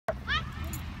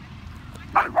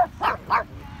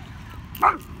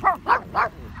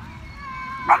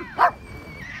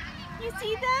You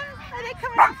see them? Are they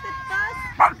coming off the bus?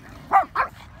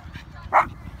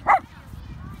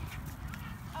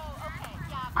 Oh, okay.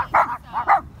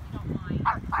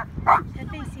 Yeah,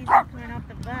 Pepe sees them coming off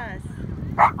the bus.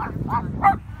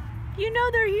 You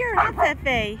know they're here, huh,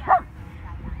 Pepe?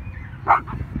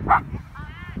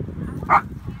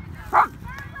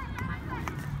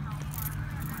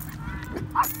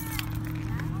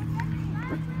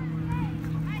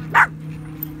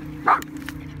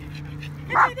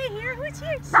 Are they here? Who's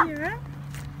here, Seirra?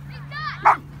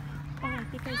 Oh, I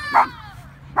think I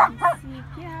see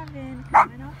Gavin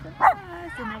coming off the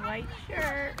bus in a white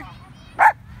shirt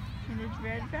and his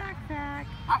red backpack.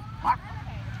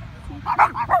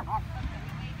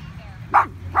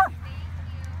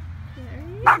 There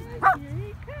he is. Here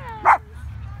he comes.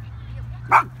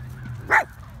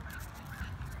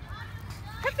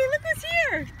 Pepe, look who's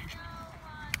here.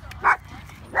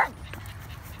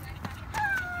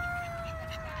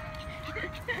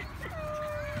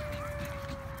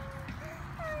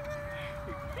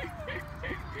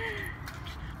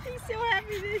 He's so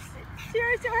happy to see,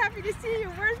 Seirra's so happy to see you.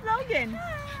 Where's Logan?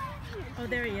 Oh,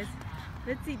 there he is.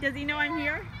 Let's see, does he know I'm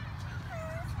here?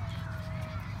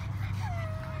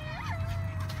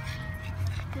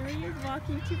 There he is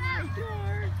walking to my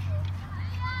door.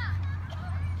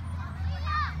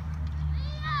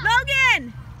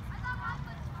 Logan!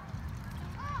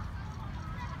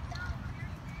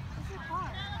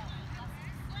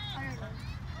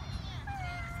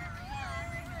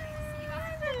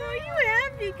 Oh, you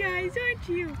happy guys, aren't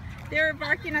you? They were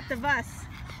barking at the bus.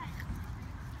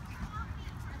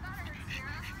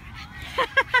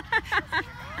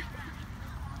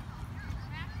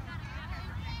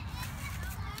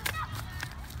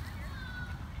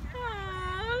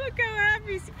 Oh, look how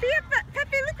happy.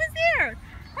 Pepe, look who's here.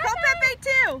 Call Pepe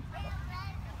too.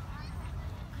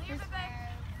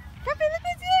 Pepe, look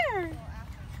who's here.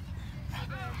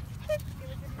 It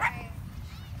was in my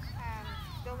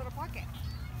the little pocket.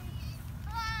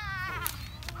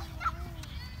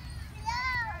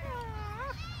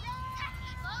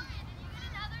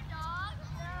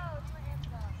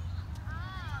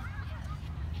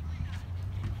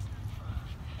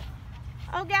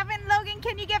 Oh, Gavin, Logan,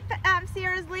 can you get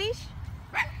Seirra's leash?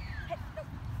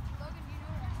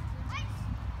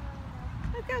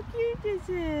 Look how cute this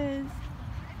is.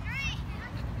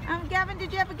 Gavin,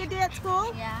 did you have a good day at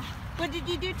school? Yeah. What did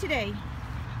you do today?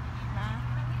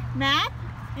 Math. Math?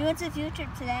 We went to the future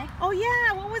today. Oh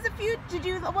yeah, what was the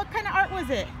future? What kind of art was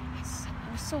it?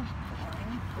 It was so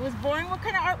boring. It was boring? What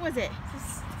kind of art was it?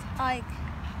 Just like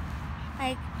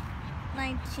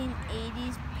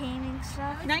 1980s painting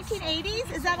stuff.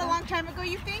 1980s? Is that a long time ago,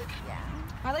 you think? Yeah.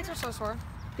 My legs are so sore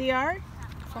They are?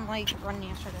 from like running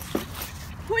yesterday.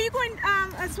 Who are you going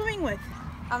swimming with?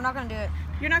 I'm not gonna do it.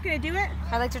 You're not going to do it?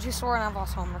 My legs are too sore and I've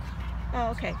lost homework. Oh,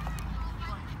 okay.